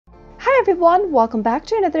everyone, welcome back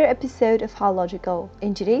to another episode of How Logical.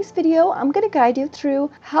 In today's video, I'm going to guide you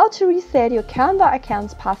through how to reset your Canva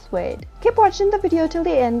account's password. Keep watching the video till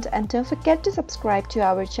the end and don't forget to subscribe to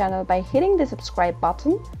our channel by hitting the subscribe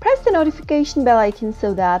button. Press the notification bell icon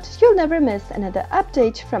so that you'll never miss another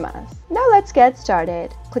update from us. Now let's get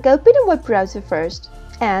started. Click open a web browser first.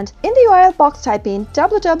 And in the URL box type in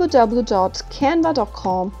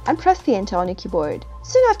www.canva.com and press the enter on your keyboard.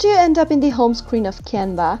 Soon after you end up in the home screen of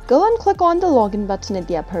Canva, go and click on the login button at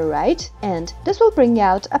the upper right, and this will bring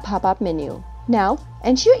out a pop-up menu. Now,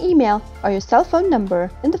 enter your email or your cell phone number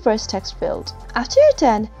in the first text field. After you're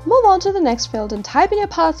done, move on to the next field and type in your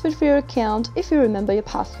password for your account if you remember your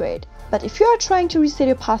password. But if you are trying to reset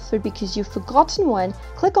your password because you've forgotten one,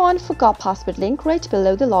 click on Forgot Password link right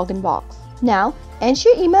below the login box. Now, enter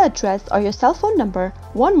your email address or your cell phone number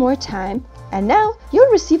one more time, and now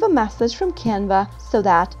you'll receive a message from Canva so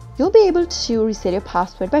that you'll be able to reset your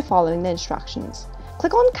password by following the instructions.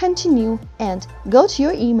 Click on Continue and go to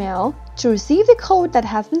your email to receive the code that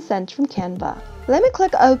has been sent from Canva. Let me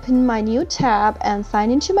click open my new tab and sign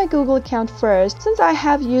into my Google account first. Since I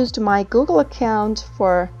have used my Google account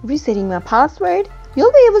for resetting my password,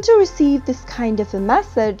 you'll be able to receive this kind of a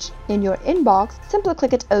message in your inbox. Simply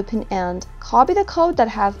click it open and copy the code that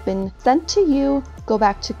has been sent to you, go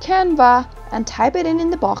back to Canva and type it in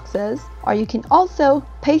the boxes, or you can also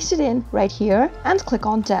paste it in right here and click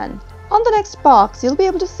on done. On the next box, you'll be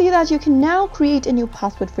able to see that you can now create a new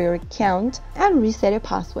password for your account and reset your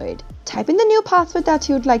password. Type in the new password that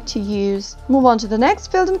you'd like to use, move on to the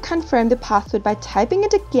next field and confirm the password by typing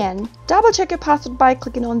it again. Double check your password by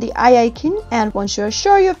clicking on the I icon, and once you're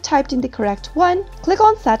sure you've typed in the correct one, click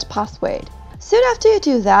on Set Password. Soon after you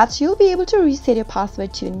do that, you'll be able to reset your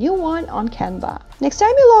password to a new one on Canva. Next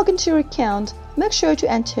time you log into your account, make sure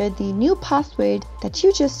to enter the new password that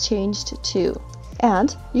you just changed to.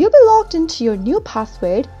 And you'll be logged into your new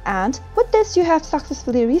password, and with this you have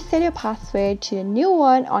successfully reset your password to a new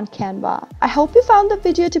one on Canva. I hope you found the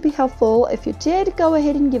video to be helpful. If you did, go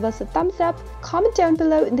ahead and give us a thumbs up. Comment down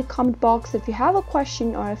below in the comment box if you have a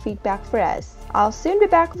question or a feedback for us. I'll soon be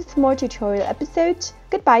back with more tutorial episodes.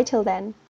 Goodbye till then.